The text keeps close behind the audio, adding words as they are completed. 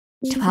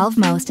12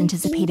 most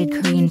anticipated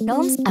Korean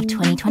films of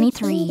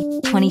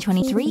 2023.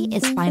 2023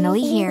 is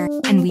finally here,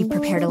 and we've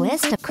prepared a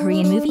list of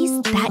Korean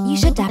movies that you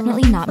should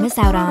definitely not miss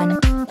out on.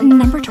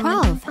 Number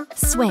 12,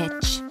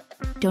 Switch.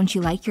 Don't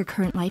you like your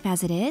current life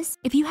as it is?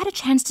 If you had a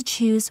chance to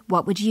choose,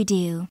 what would you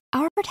do?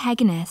 Our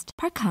protagonist,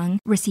 Park Kang,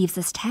 receives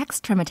this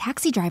text from a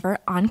taxi driver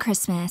on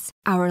Christmas.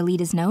 Our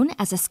lead is known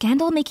as a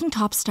scandal-making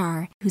top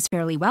star who's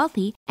fairly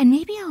wealthy and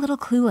maybe a little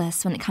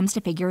clueless when it comes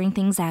to figuring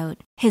things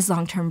out. His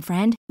long-term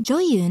friend,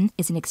 Jo-yoon,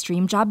 is an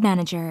extreme job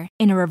manager.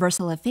 In a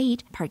reversal of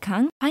fate, Park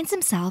Kang finds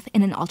himself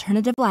in an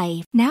alternative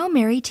life, now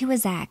married to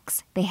his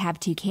ex. They have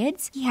 2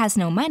 kids, he has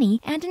no money,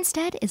 and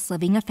instead is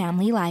living a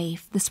family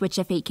life. The switch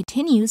of fate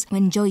continues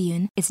when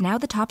Jo-yoon is now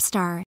the top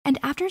star, and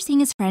after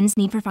seeing his friend's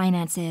need for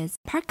finances,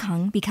 Park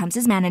Kang becomes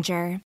his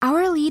manager.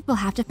 Our lead will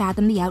have to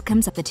fathom the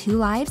outcomes of the 2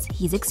 lives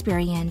he's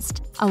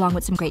experienced, along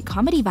with some great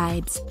comedy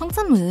vibes. Hong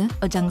Sun-woo,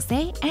 Oh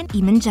Jung-se, and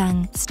Lee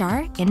Min-jung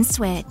star in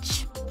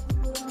Switch.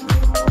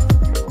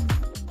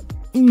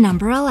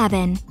 Number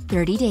 11,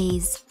 30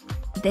 Days.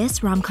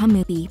 This rom-com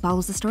movie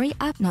follows the story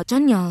of No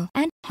Jeon-yeol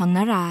and Hong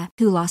Na-ra,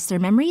 who lost their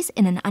memories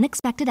in an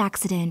unexpected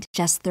accident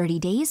just 30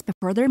 days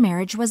before their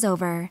marriage was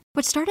over.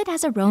 What started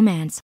as a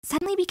romance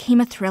suddenly became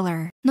a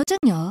thriller. No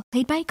Jeon-yeol,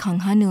 played by Kang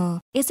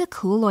Han-woo, is a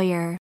cool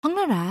lawyer. Hong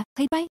Na-ra,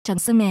 played by Jung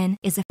Se-min,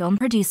 is a film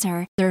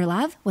producer. Their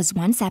love was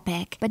once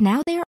epic, but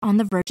now they are on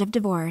the verge of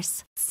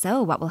divorce.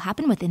 So what will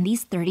happen within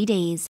these 30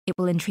 days? It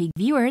will intrigue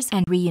viewers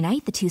and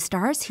reunite the 2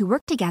 stars who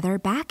worked together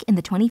back in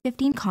the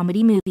 2015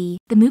 comedy movie.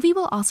 The movie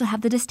will also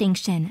have the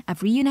distinction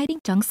of reuniting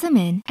Jung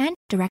Se-min and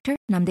director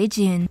Nam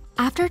Dae-jun.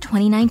 After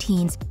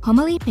 2019's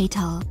Homily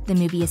Fatal, the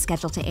movie is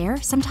scheduled to air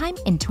sometime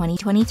in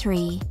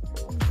 2023.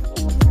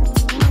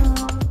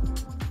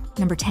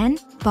 Number 10,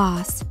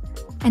 Boss.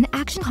 An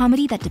action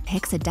comedy that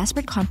depicts a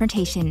desperate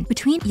confrontation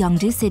between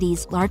Yeongju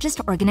City's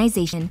largest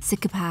organization,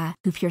 Sikupa,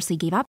 who fiercely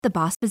gave up the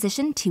boss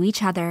position to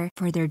each other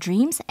for their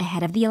dreams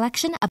ahead of the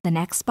election of the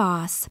next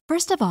boss.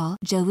 First of all,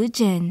 Jo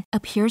Woo-jin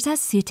appears as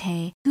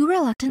Soo-tae, who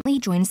reluctantly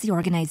joins the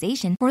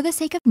organization for the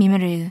sake of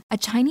Mimaru, a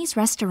Chinese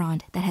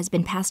restaurant that has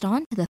been passed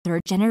on to the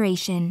 3rd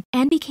generation,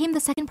 and became the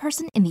 2nd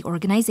person in the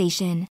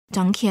organization.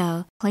 Jung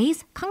Kyo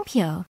plays Kang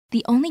Pyo,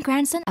 the only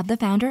grandson of the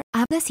founder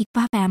of the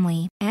Sikupa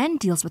family, and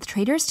deals with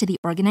traitors to the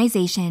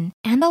organization.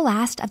 And the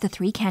last of the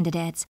 3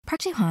 candidates,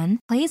 Park Ji-hwan,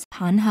 plays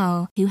Han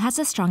Ho, who has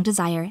a strong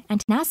desire and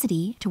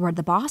tenacity toward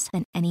the boss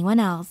than anyone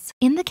else.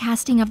 In the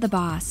casting of The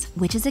Boss,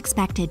 which is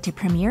expected to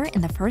premiere in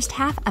the first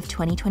half of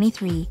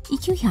 2023, Lee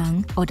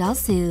Kyu-hyung, Oh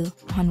Dal-soo,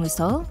 Hwan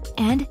Woo-sol,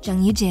 and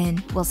Jung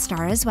Yoo-jin will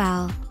star as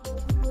well.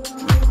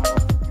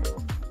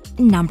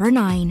 Number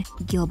 9,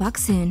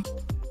 Gil-bok-soon.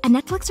 A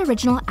Netflix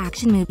original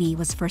action movie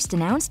was first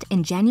announced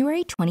in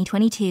January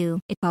 2022.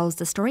 It follows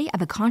the story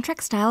of a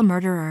contract-style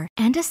murderer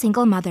and a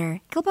single mother,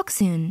 Gil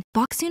Bok-soon.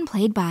 Bok-soon,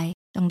 played by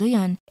Jung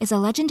Do-yeon, is a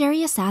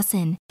legendary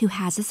assassin who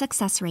has a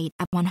success rate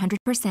of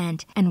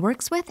 100% and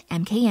works with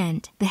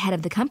MKN. The head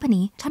of the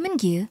company, Cha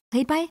Min-gyu,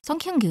 played by Song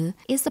Kyung-gu,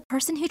 is the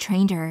person who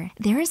trained her.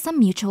 There is some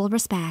mutual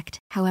respect.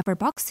 However,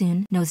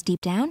 Bok-soon knows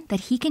deep down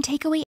that he can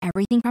take away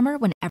everything from her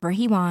whenever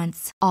he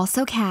wants.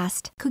 Also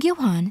cast, Koo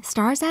Gyo-hwan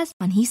stars as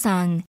An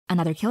Hee-sung,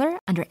 another killer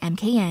under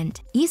MKN.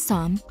 Lee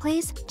Som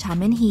plays Cha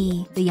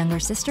Min-hee, the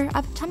younger sister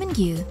of Cha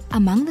Min-gyu.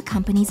 Among the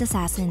company's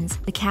assassins,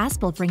 the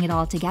cast will bring it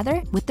all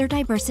together with their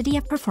diversity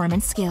of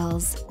performance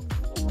skills.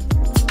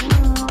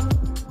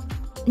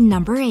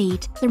 Number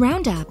 8, The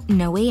Roundup,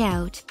 No Way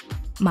Out.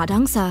 Ma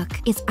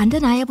Dong-seok is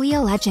undeniably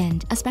a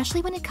legend,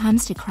 especially when it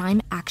comes to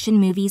crime action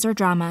movies or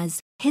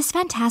dramas. His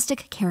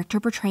fantastic character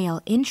portrayal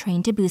in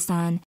Train to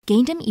Busan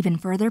gained him even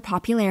further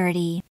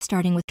popularity,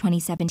 starting with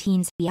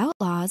 2017's The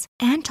Outlaws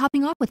and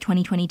topping off with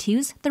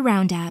 2022's The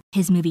Roundup.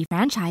 His movie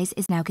franchise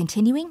is now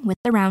continuing with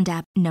The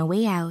Roundup, No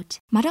Way Out.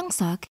 Ma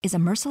Dong-seok is a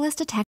merciless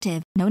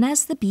detective known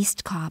as the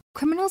Beast Cop.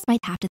 Criminals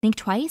might have to think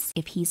twice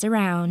if he's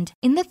around.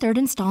 In the 3rd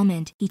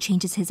installment, he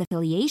changes his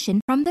affiliation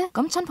from the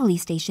Gomcheon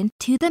Police Station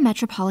to the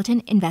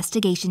Metropolitan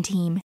Investigation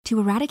Team to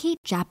eradicate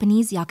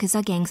Japanese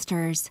Yakuza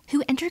gangsters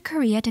who enter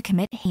Korea to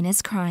commit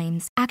heinous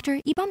crimes. Actor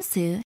Lee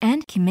Bum-soo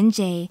and Kim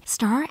Min-jae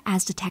star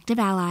as detective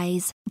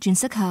allies. Jun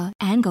Suk-ho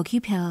and Go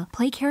Kyu-pil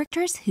play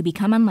characters who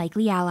become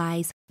unlikely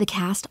allies. The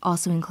cast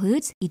also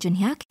includes Lee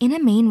Jun-hyuk in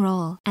a main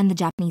role and the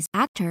Japanese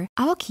actor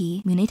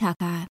Aoki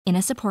Munetaka in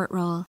a support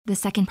role. The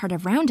second part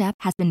of Roundup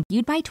has been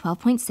viewed by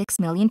 12.6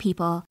 million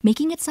people,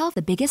 making itself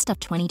the biggest of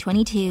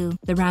 2022.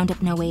 The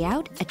Roundup No Way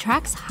Out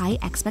attracts high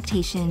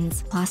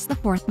expectations, plus the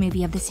 4th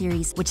movie of the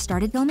series, which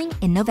started filming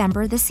in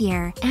November this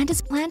year and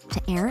is planned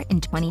to air in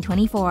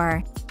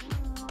 2024.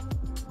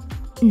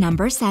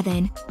 Number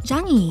 7,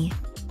 Jung-E.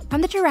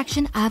 From the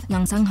direction of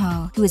Young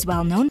Sang-ho, who is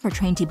well known for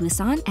Train to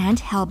Busan and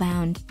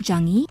Hellbound,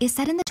 Jung-E is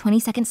set in the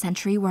 22nd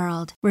century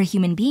world, where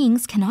human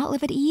beings cannot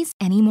live at ease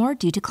anymore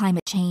due to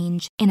climate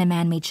change. In a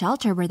man-made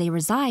shelter where they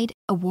reside,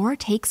 a war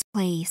takes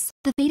place.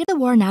 The fate of the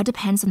war now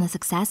depends on the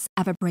success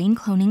of a brain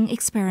cloning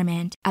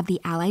experiment of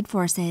the Allied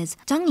forces.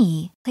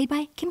 Jung-E, played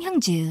by Kim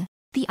Hyung-joo,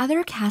 The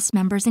other cast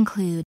members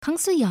include Kang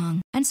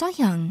Soo-young and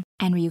Seo-hyung,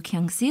 and Ryu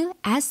Kyung-soo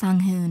as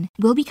Sang-hoon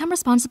will become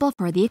responsible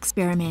for the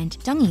experiment.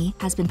 Jung-E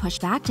has been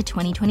pushed back to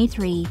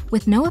 2023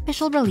 with no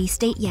official release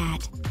date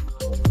yet.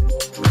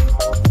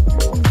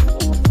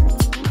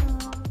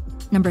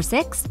 Number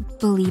 6.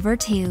 Believer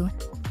 2.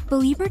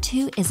 Believer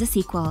 2 is a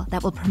sequel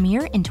that will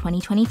premiere in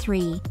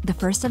 2023. The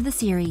first of the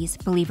series,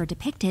 Believer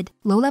depicted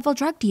low-level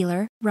drug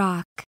dealer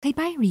Rock, played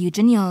by Ryu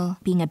Jun-yeol,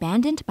 being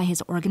abandoned by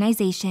his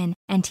organization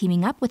and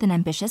teaming up with an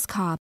ambitious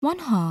cop,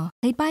 Won-ho,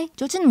 played by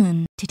Jo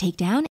Jin-woon, to take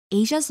down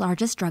Asia's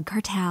largest drug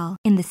cartel.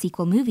 In the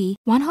sequel movie,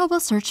 Won-ho will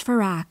search for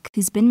Rock,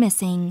 who's been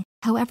missing.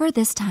 However,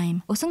 this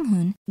time, Oh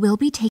Sung-hoon will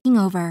be taking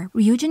over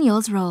Ryu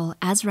Jun-yeol's role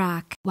as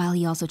Rock, while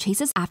he also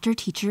chases after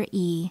Teacher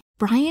E.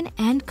 Brian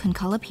and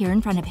Kun-kal appear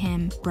in front of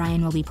him.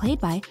 Brian will be played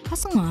by Ha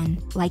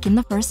Sung-won, like in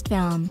the first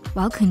film,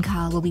 while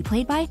Kun-kal will be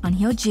played by An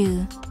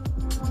Hyo-ju.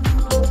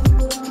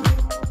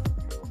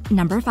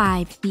 Number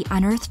 5. The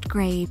Unearthed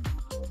Grave.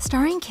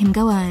 Starring Kim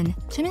Go-eun,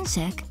 Choi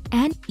Min-sik,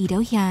 and Lee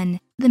Do-hyun.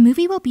 The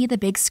movie will be the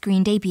big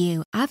screen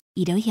debut of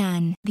Lee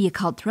Do-hyun. The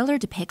occult thriller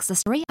depicts the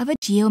story of a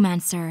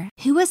geomancer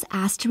who was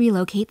asked to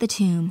relocate the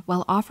tomb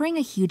while offering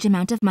a huge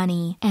amount of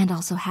money, and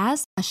also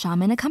has a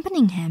shaman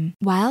accompanying him.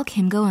 While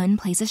Kim Go-eun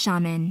plays a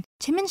shaman,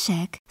 Choi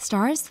Min-sik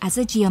stars as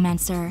a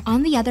geomancer.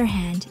 On the other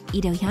hand,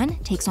 Lee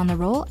Do-hyun takes on the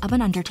role of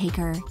an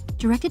undertaker.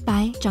 Directed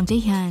by Jung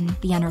Jae-hyun,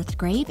 The Unearthed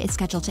Grave is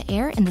scheduled to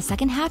air in the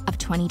second half of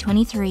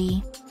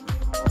 2023.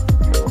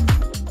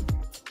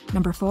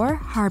 Number 4.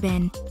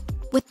 Harbin.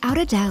 Without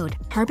a doubt,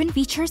 Harbin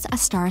features a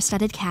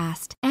star-studded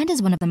cast and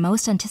is one of the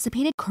most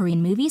anticipated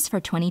Korean movies for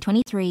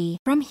 2023.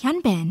 From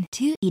Hyun-bin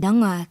to Lee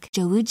Dong-wook,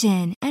 Jo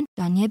Woo-jin, and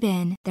Yeon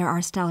Ye-bin, there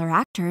are stellar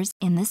actors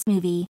in this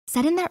movie.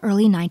 Set in the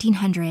early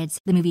 1900s,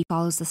 the movie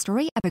follows the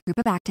story of a group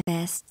of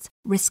activists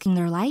risking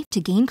their life to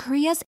gain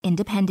Korea's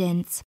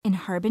independence. In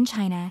Harbin,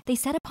 China, they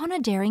set upon a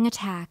daring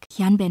attack.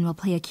 Hyun-bin will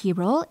play a key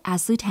role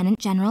as Lieutenant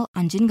General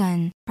An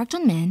Jin-gun. Park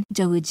Jun-min,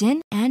 Jo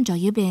Woo-jin, and Jo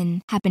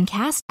Yoo-bin have been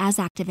cast as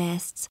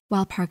activists,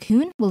 while Park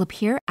Hoon will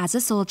appear as a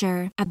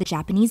soldier of the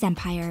Japanese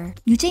Empire.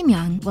 Yoo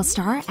Jae-myung will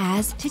star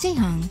as Choi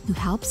Jae-hyung, who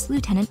helps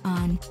Lieutenant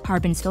An.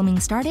 Harbin's filming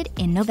started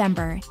in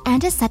November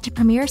and is set to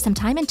premiere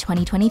sometime in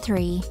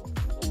 2023.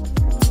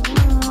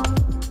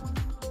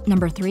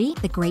 Number 3.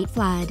 The Great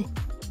Flood.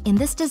 In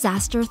this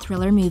disaster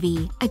thriller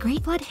movie, a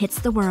great flood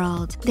hits the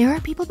world. There are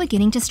people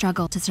beginning to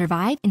struggle to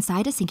survive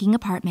inside a sinking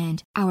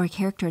apartment. Our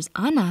characters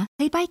Anna,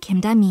 played by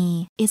Kim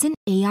Da-mi, is an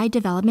AI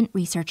development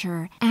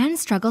researcher and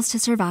struggles to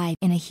survive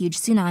in a huge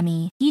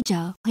tsunami.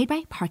 Hee-jo, played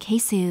by Park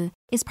Hae-soo,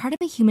 is part of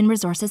a human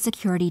resources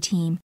security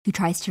team who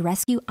tries to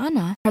rescue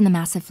Anna from the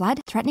massive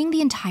flood threatening the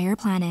entire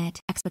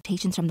planet.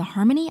 Expectations from the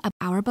harmony of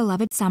our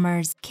beloved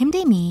summers, Kim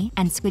Dae-mi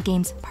and Squid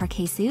Game's Park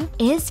Hae-soo,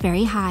 is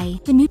very high.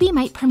 The movie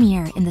might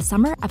premiere in the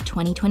summer of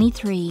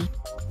 2023.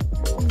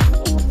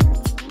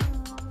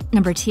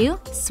 Number 2.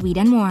 Sweet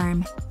and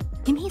Warm.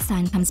 Kim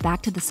Hee-sun comes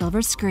back to the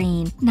silver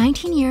screen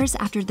 19 years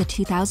after the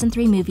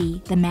 2003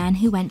 movie The Man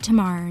Who Went to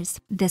Mars.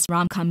 This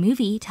rom-com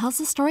movie tells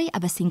the story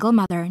of a single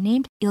mother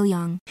named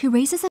Il-young who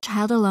raises a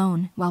child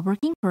alone while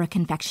working for a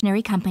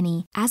confectionery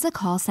company as a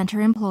call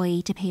center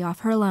employee to pay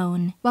off her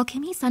loan. While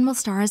Kim Hee-sun will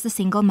star as the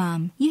single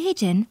mom, Yoo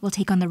Hae-jin will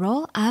take on the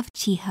role of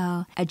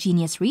Ji-ho, a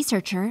genius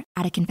researcher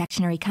at a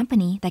confectionery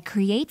company that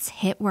creates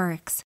hit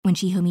works. When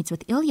Ji-ho meets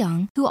with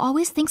Il-young, who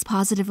always thinks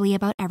positively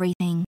about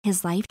everything,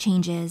 his life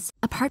changes.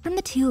 Apart from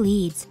the two leads,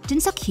 Jin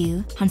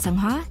Suk-hyo, Han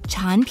Sung-hwa,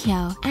 Cha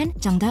Eun-pyo, and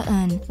Jung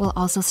Da-eun will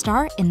also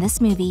star in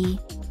this movie.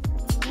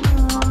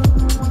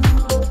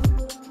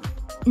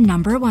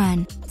 Number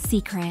 1.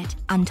 Secret,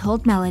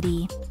 Untold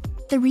Melody.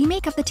 The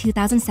remake of the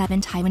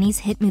 2007 Taiwanese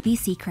hit movie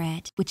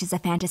Secret, which is a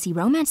fantasy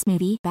romance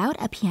movie about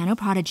a piano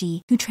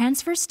prodigy who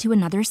transfers to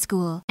another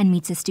school and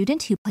meets a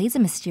student who plays a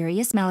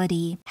mysterious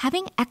melody,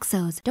 having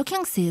EXO's Do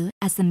Kyung-soo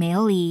as the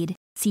male lead.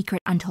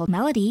 Secret Untold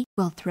Melody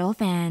will thrill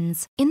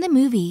fans. In the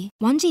movie,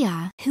 Won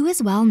Ji-ah, who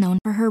is well known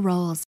for her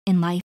roles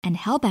in Life and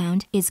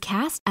Hellbound, is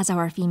cast as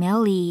our female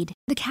lead.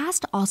 The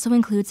cast also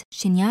includes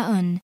Shin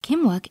Ya-eun,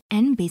 Kim Wook,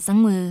 and Bae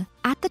Sung-woo.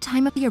 At the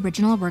time of the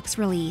original work's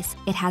release,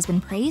 it has been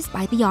praised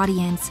by the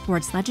audience for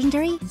its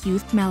legendary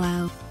youth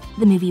mellow.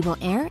 The movie will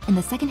air in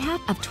the second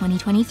half of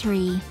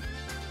 2023.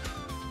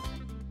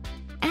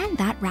 And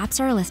that wraps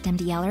our list,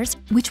 MDLers.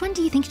 Which one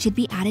do you think should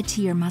be added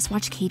to your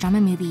must-watch K-drama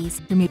movies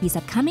for movies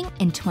upcoming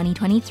in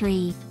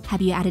 2023?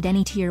 Have you added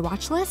any to your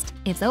watch list?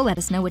 If so, let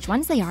us know which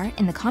ones they are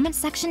in the comments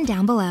section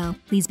down below.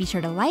 Please be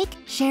sure to like,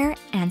 share,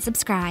 and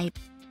subscribe.